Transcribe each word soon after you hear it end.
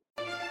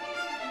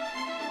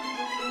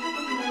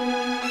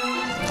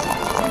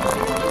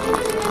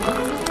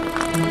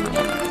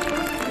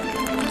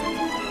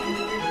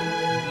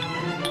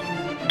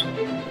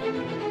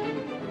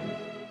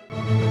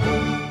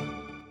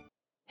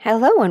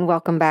Hello and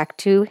welcome back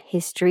to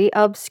History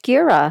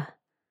Obscura.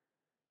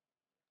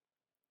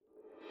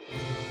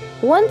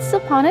 Once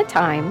upon a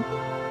time,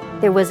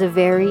 there was a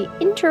very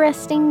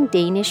interesting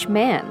Danish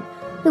man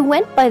who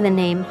went by the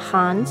name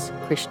Hans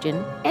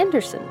Christian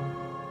Andersen.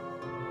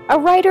 A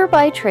writer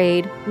by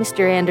trade,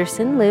 Mr.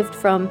 Andersen lived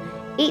from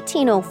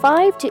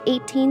 1805 to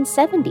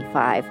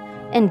 1875,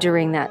 and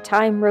during that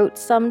time wrote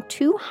some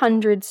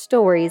 200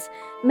 stories,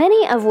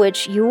 many of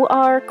which you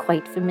are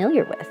quite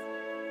familiar with.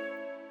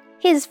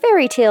 His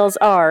fairy tales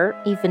are,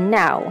 even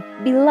now,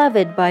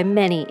 beloved by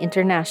many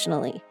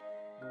internationally.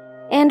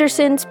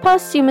 Andersen's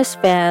posthumous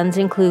fans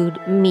include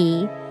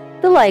me,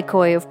 the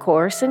Lycoy of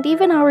course, and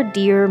even our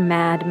dear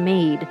Mad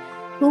Maid,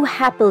 who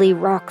happily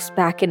rocks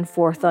back and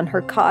forth on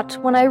her cot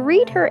when I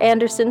read her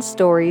Andersen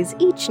stories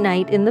each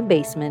night in the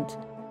basement.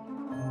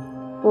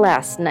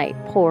 Last night,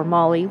 poor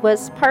Molly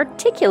was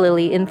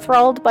particularly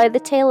enthralled by the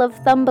tale of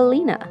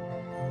Thumbelina.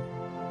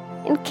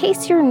 In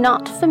case you're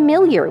not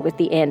familiar with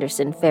the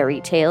Andersen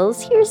fairy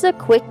tales, here's a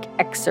quick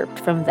excerpt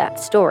from that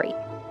story.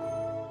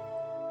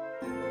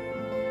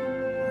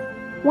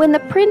 When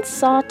the prince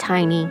saw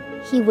Tiny,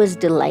 he was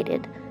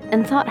delighted,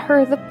 and thought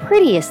her the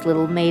prettiest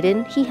little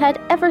maiden he had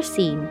ever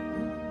seen.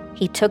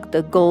 He took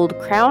the gold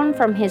crown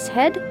from his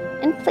head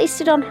and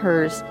placed it on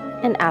hers,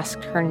 and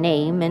asked her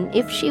name and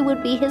if she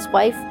would be his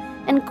wife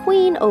and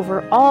queen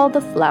over all the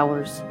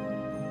flowers.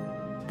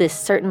 This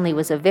certainly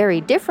was a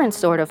very different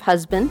sort of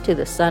husband to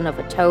the son of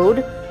a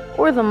toad,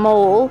 or the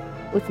mole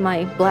with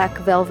my black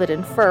velvet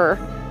and fur,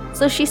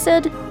 so she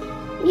said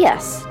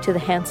yes to the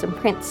handsome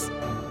prince.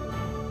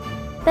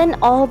 Then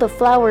all the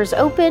flowers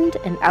opened,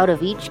 and out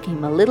of each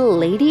came a little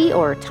lady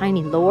or a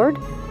tiny lord,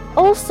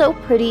 all so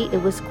pretty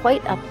it was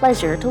quite a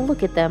pleasure to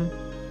look at them.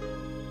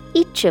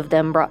 Each of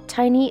them brought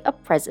Tiny a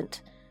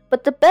present,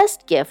 but the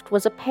best gift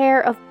was a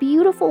pair of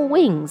beautiful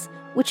wings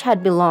which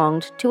had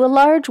belonged to a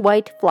large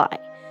white fly,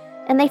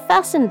 and they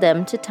fastened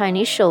them to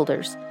Tiny's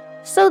shoulders,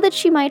 so that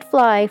she might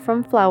fly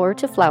from flower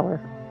to flower.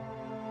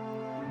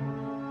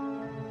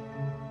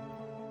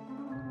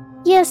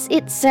 Yes,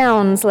 it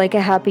sounds like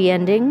a happy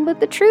ending, but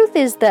the truth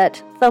is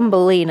that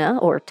Thumbelina,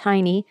 or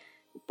Tiny,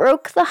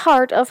 broke the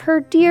heart of her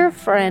dear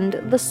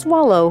friend, the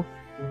swallow,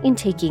 in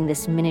taking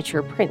this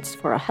miniature prince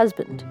for a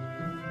husband.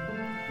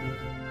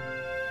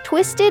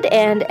 Twisted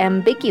and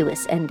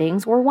ambiguous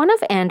endings were one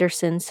of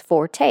Andersen's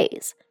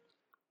fortes.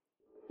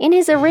 In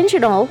his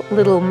original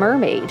Little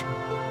Mermaid,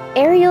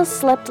 Ariel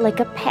slept like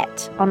a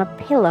pet on a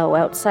pillow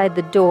outside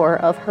the door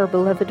of her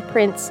beloved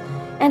prince,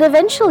 and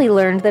eventually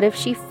learned that if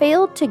she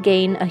failed to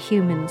gain a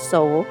human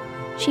soul,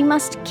 she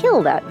must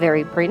kill that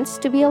very prince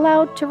to be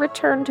allowed to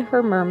return to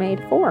her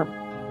mermaid form.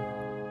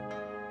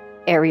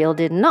 Ariel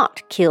did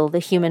not kill the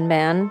human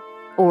man,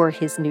 or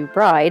his new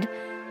bride,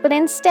 but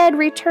instead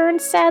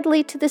returned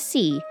sadly to the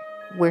sea,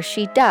 where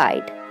she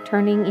died,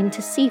 turning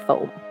into sea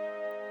foam.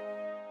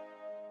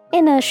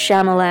 In a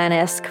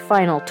Shyamalan-esque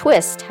final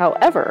twist,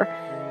 however,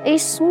 a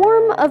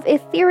swarm of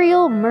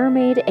ethereal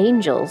mermaid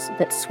angels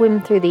that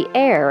swim through the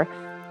air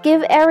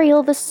give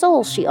Ariel the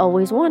soul she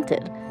always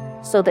wanted,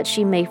 so that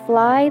she may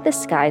fly the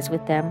skies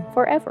with them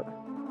forever.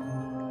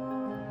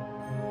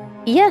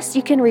 Yes,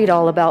 you can read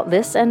all about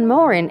this and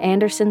more in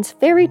Andersen's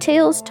Fairy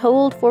Tales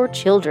Told for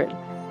Children,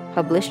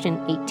 published in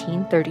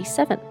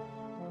 1837.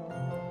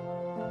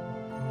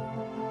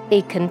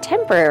 A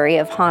contemporary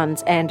of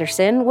Hans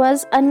Andersen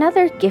was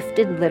another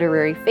gifted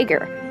literary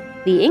figure,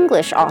 the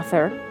English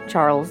author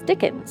Charles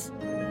Dickens.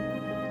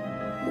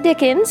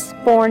 Dickens,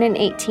 born in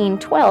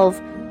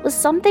 1812, was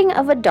something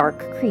of a dark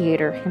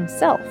creator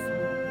himself.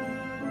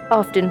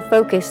 Often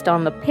focused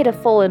on the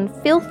pitiful and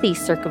filthy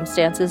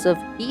circumstances of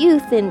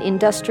youth in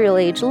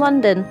industrial-age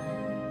London,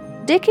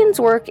 Dickens'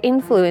 work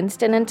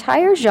influenced an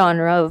entire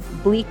genre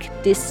of bleak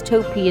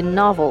dystopian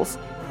novels.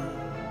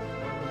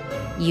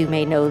 You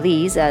may know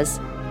these as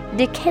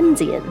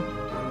Dickensian.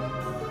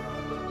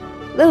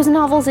 Those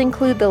novels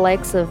include the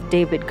likes of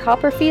David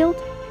Copperfield,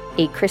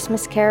 A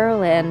Christmas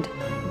Carol, and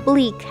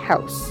Bleak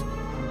House.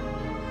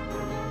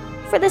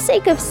 For the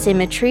sake of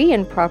symmetry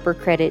and proper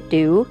credit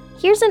due,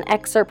 here's an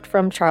excerpt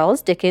from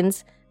Charles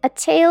Dickens' A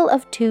Tale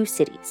of Two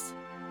Cities.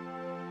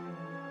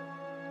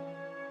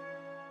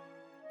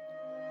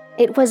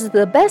 It was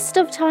the best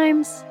of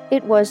times,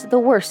 it was the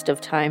worst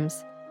of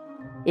times.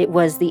 It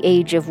was the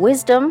age of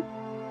wisdom,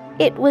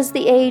 it was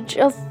the age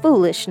of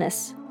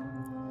foolishness.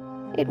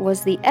 It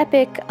was the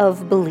epic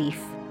of belief.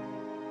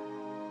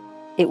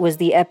 It was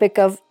the epic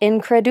of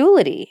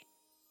incredulity.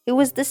 It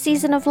was the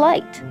season of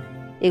light.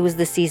 It was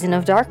the season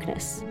of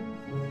darkness.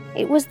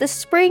 It was the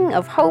spring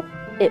of hope.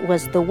 It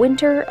was the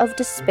winter of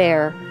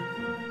despair.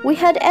 We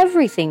had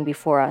everything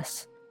before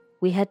us.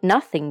 We had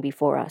nothing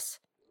before us.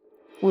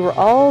 We were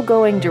all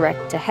going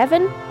direct to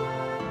heaven.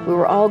 We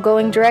were all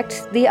going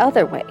direct the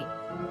other way.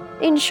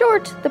 In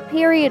short, the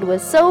period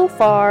was so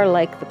far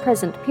like the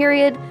present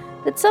period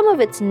that some of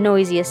its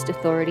noisiest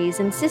authorities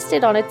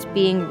insisted on its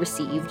being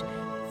received,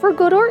 for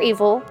good or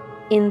evil,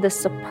 in the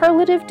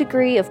superlative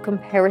degree of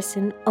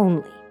comparison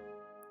only.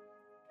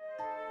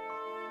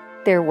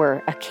 There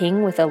were a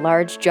king with a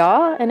large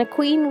jaw and a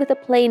queen with a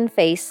plain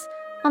face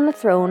on the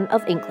throne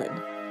of England.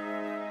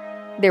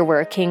 There were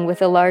a king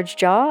with a large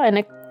jaw and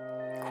a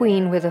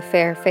queen with a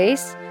fair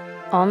face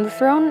on the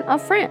throne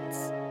of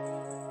France.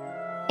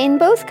 In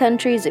both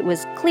countries it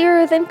was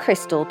clearer than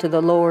crystal to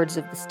the lords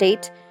of the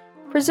state,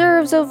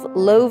 preserves of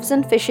loaves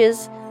and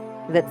fishes,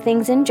 that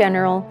things in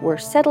general were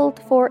settled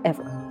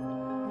forever.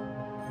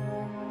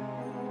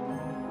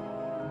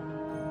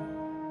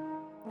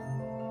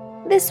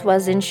 This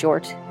was, in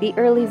short, the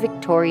early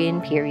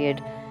Victorian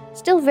period,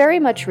 still very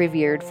much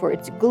revered for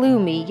its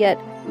gloomy yet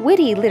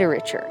witty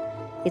literature,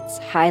 its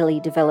highly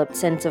developed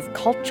sense of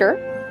culture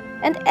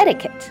and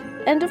etiquette,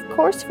 and of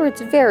course for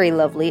its very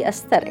lovely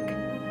aesthetic.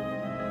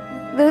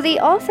 Though the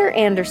author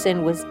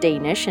Andersen was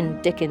Danish and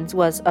Dickens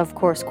was, of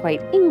course,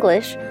 quite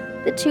English,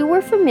 the two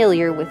were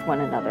familiar with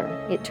one another,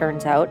 it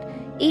turns out,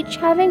 each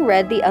having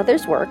read the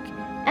other's work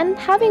and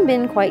having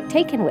been quite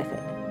taken with it.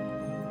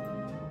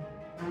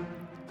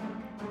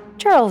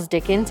 Charles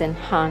Dickens and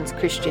Hans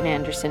Christian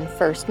Andersen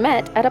first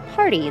met at a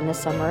party in the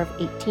summer of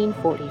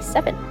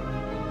 1847.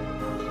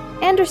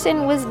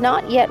 Andersen was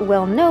not yet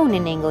well known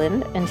in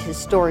England, and his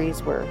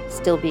stories were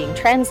still being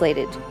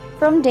translated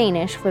from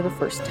Danish for the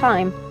first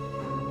time,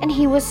 and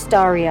he was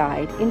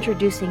starry-eyed,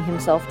 introducing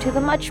himself to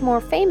the much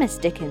more famous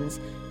Dickens,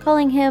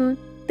 calling him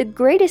the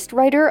greatest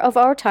writer of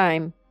our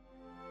time.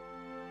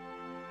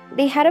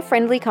 They had a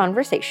friendly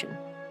conversation.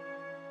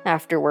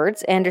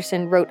 Afterwards,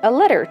 Andersen wrote a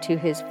letter to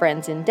his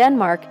friends in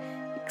Denmark,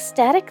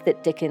 ecstatic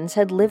that Dickens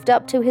had lived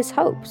up to his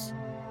hopes.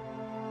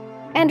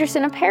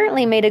 Andersen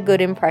apparently made a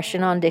good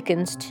impression on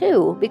Dickens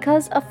too,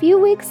 because a few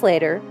weeks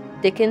later,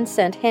 Dickens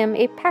sent him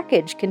a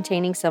package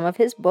containing some of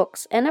his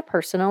books and a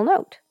personal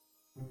note.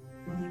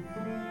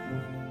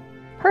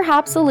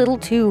 Perhaps a little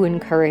too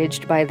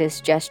encouraged by this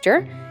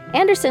gesture,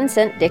 Andersen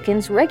sent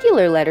Dickens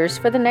regular letters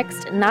for the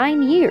next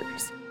 9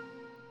 years.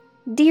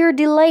 "Dear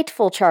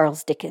delightful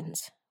Charles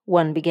Dickens,"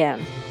 one began.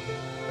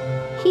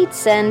 He'd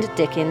send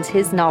Dickens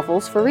his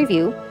novels for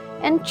review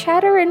and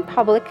chatter in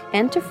public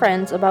and to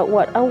friends about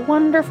what a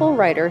wonderful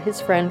writer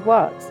his friend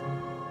was.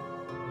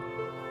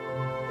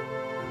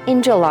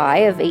 In July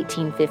of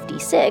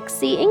 1856,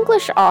 the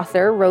English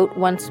author wrote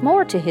once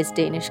more to his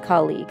Danish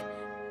colleague.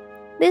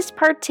 This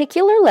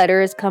particular letter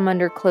has come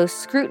under close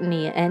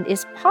scrutiny and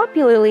is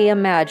popularly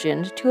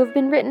imagined to have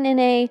been written in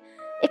an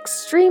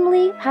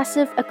extremely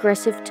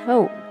passive-aggressive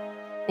tone,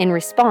 in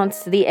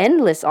response to the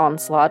endless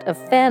onslaught of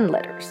fan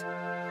letters.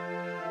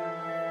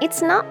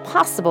 It's not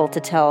possible to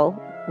tell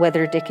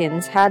whether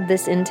Dickens had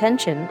this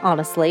intention,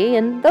 honestly,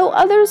 and though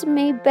others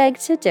may beg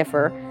to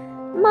differ,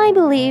 my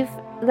belief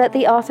that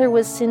the author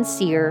was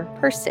sincere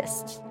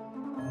persists.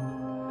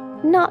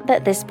 Not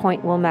that this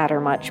point will matter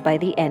much by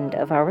the end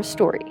of our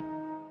story.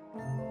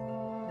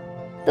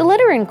 The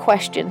letter in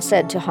question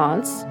said to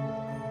Hans,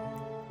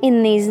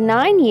 "In these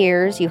 9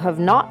 years you have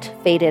not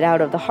faded out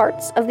of the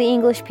hearts of the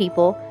English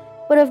people,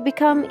 but have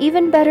become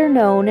even better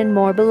known and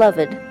more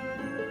beloved."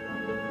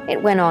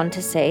 It went on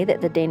to say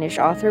that the Danish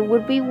author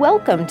would be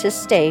welcome to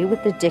stay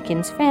with the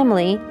Dickens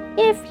family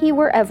if he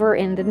were ever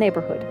in the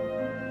neighborhood.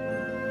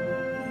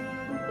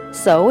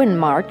 So, in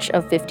March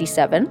of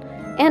 57,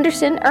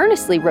 Andersen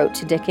earnestly wrote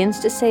to Dickens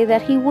to say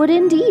that he would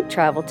indeed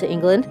travel to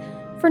England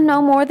for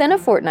no more than a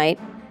fortnight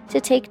to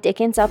take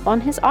Dickens up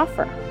on his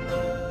offer.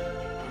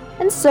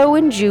 And so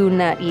in June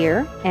that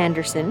year,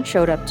 Andersen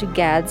showed up to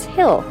Gad's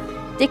Hill,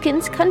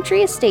 Dickens'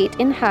 country estate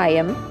in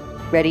Higham,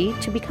 ready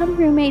to become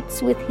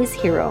roommates with his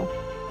hero.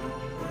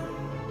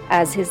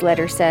 As his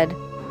letter said,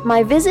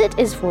 "My visit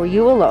is for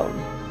you alone.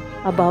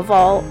 Above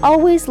all,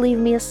 always leave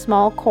me a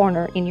small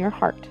corner in your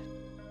heart."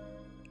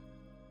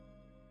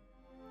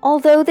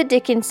 Although the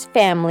Dickens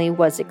family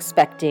was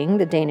expecting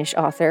the Danish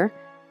author,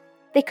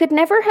 they could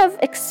never have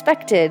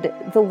expected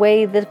the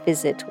way the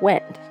visit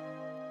went.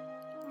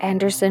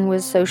 Andersen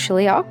was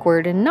socially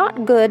awkward and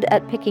not good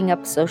at picking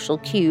up social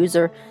cues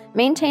or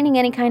maintaining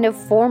any kind of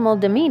formal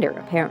demeanor,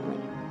 apparently,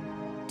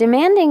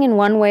 demanding in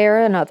one way or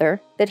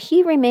another that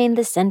he remain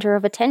the center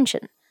of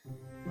attention.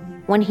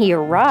 When he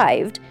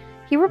arrived,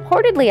 he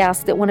reportedly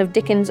asked that one of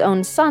Dickens'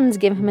 own sons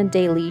give him a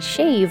daily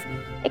shave,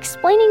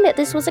 explaining that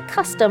this was a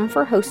custom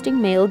for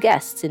hosting male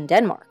guests in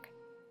Denmark.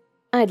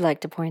 I'd like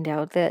to point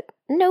out that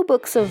no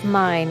books of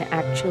mine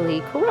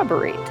actually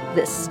corroborate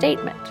this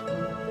statement.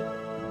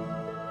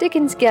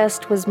 Dickens'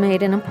 guest was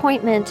made an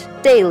appointment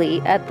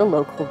daily at the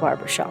local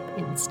barbershop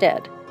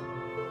instead.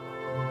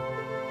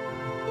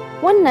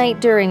 One night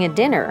during a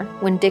dinner,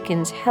 when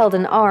Dickens held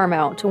an arm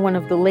out to one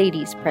of the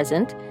ladies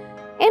present,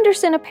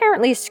 Andersen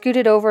apparently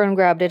scooted over and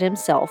grabbed it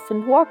himself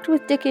and walked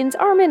with Dickens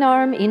arm in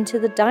arm into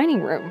the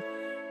dining room.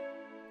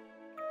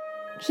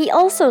 He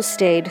also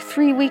stayed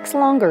 3 weeks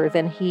longer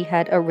than he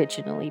had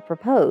originally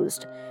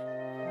proposed.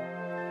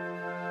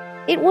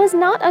 It was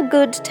not a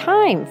good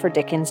time for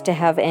Dickens to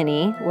have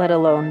any, let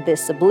alone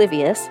this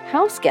oblivious,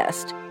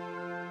 houseguest.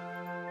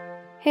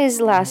 His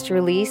last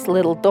release,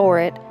 Little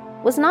Dorrit,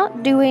 was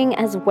not doing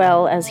as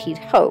well as he'd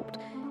hoped,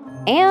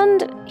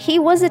 and he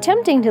was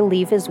attempting to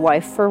leave his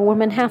wife for a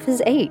woman half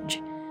his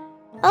age.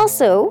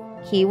 Also,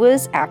 he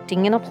was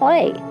acting in a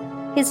play,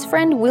 his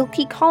friend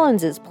Wilkie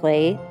Collins's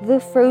play, The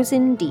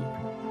Frozen Deep.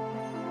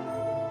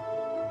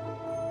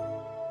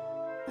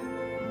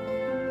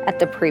 At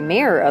the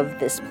premiere of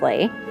this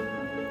play,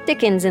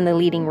 Dickens in the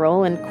leading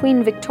role and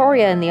Queen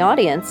Victoria in the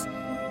audience,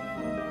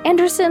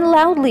 Andersen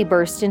loudly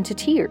burst into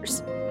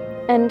tears,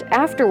 and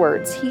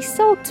afterwards he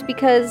sulked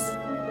because,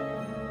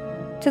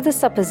 to the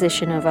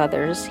supposition of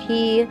others,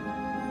 he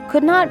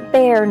could not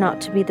bear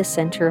not to be the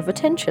center of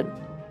attention.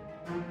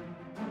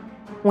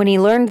 When he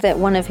learned that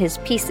one of his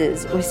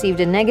pieces received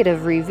a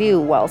negative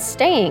review while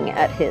staying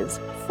at his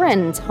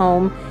friend's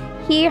home,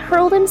 he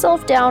hurled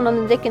himself down on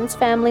the Dickens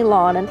family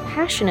lawn and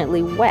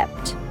passionately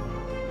wept.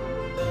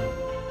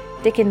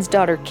 Dickens'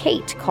 daughter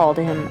Kate called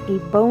him a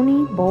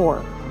bony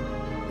bore.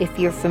 If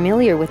you're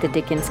familiar with the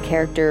Dickens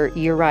character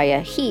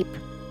Uriah Heep,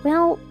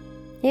 well,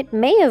 it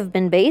may have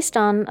been based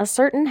on a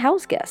certain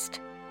houseguest.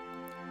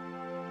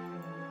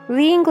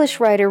 The English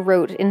writer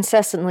wrote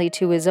incessantly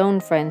to his own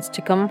friends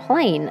to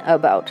complain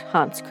about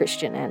Hans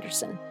Christian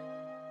Andersen.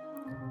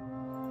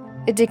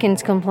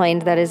 Dickens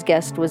complained that his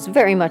guest was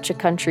very much a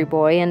country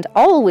boy and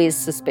always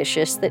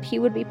suspicious that he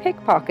would be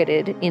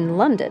pickpocketed in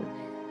London.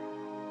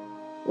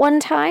 One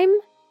time,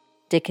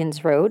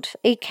 Dickens wrote,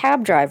 a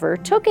cab driver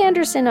took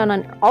Andersen on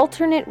an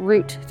alternate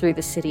route through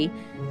the city,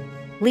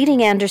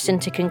 leading Andersen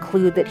to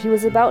conclude that he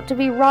was about to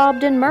be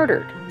robbed and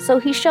murdered, so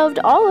he shoved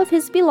all of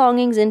his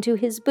belongings into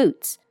his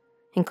boots,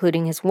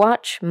 including his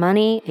watch,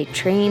 money, a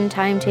train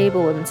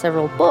timetable, and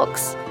several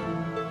books,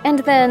 and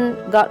then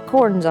got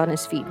corns on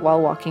his feet while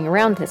walking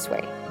around this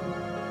way.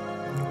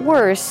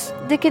 Worse,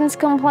 Dickens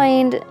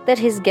complained that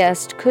his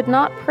guest could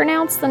not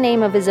pronounce the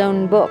name of his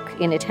own book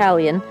in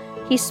Italian.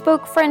 He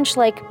spoke French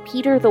like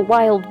Peter the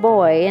Wild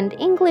Boy and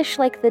English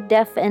like the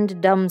deaf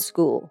and dumb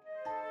school.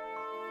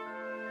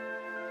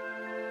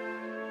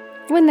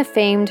 When the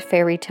famed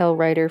fairy tale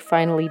writer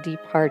finally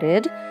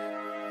departed,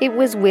 it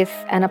was with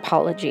an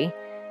apology.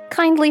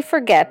 "Kindly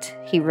forget,"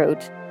 he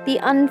wrote, "the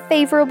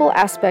unfavorable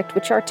aspect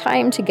which our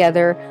time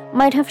together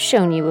might have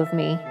shown you of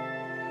me."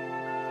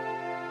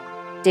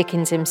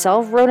 Dickens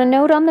himself wrote a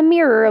note on the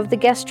mirror of the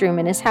guest room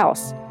in his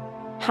house.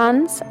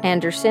 Hans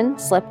Andersen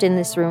slept in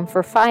this room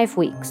for 5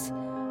 weeks,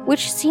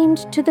 which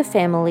seemed to the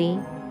family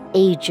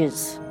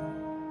ages.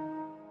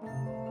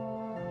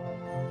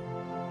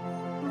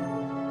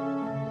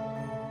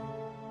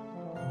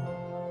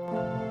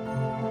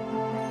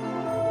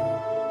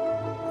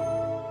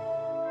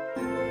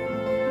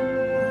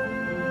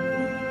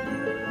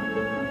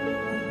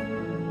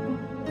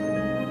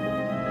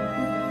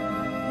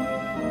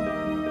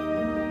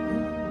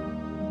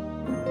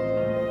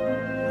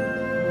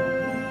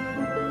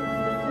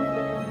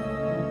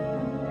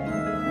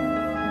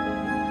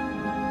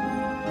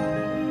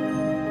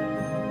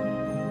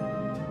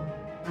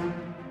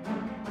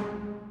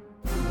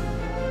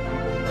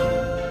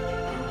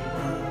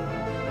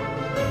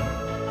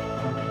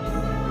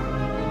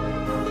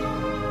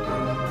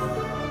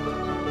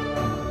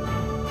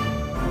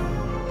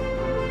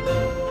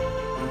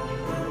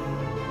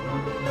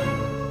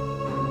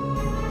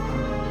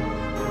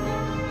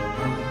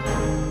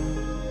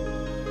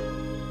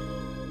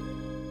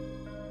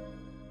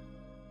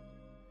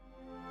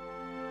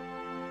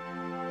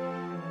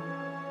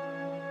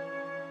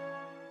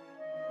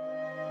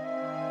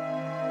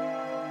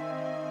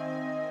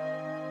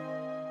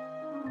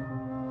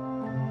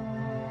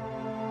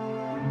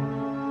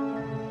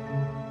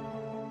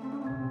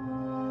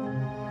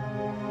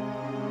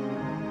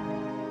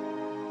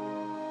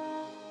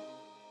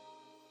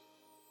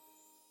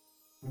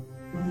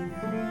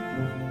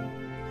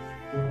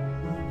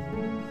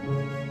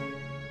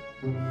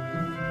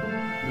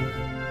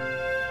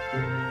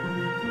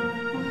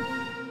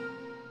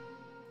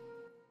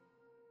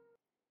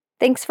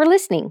 Thanks for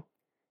listening.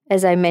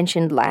 As I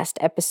mentioned last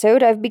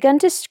episode, I've begun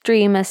to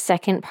stream a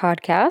second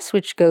podcast,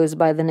 which goes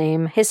by the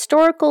name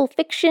Historical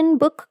Fiction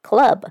Book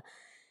Club.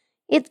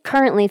 It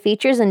currently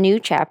features a new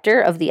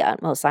chapter of The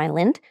Utmost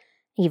Island,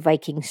 a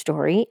Viking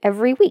story,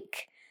 every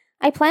week.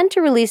 I plan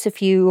to release a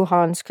few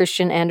Hans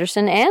Christian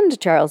Andersen and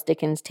Charles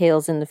Dickens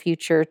tales in the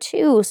future,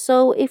 too,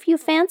 so if you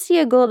fancy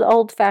a good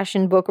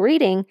old-fashioned book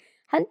reading,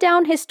 hunt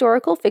down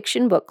Historical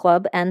Fiction Book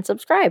Club and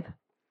subscribe.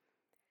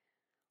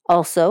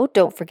 Also,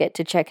 don't forget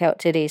to check out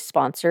today's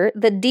sponsor,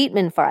 The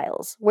Dietman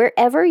Files,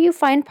 wherever you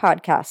find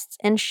podcasts,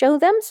 and show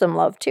them some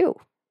love, too.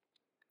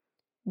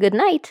 Good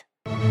night.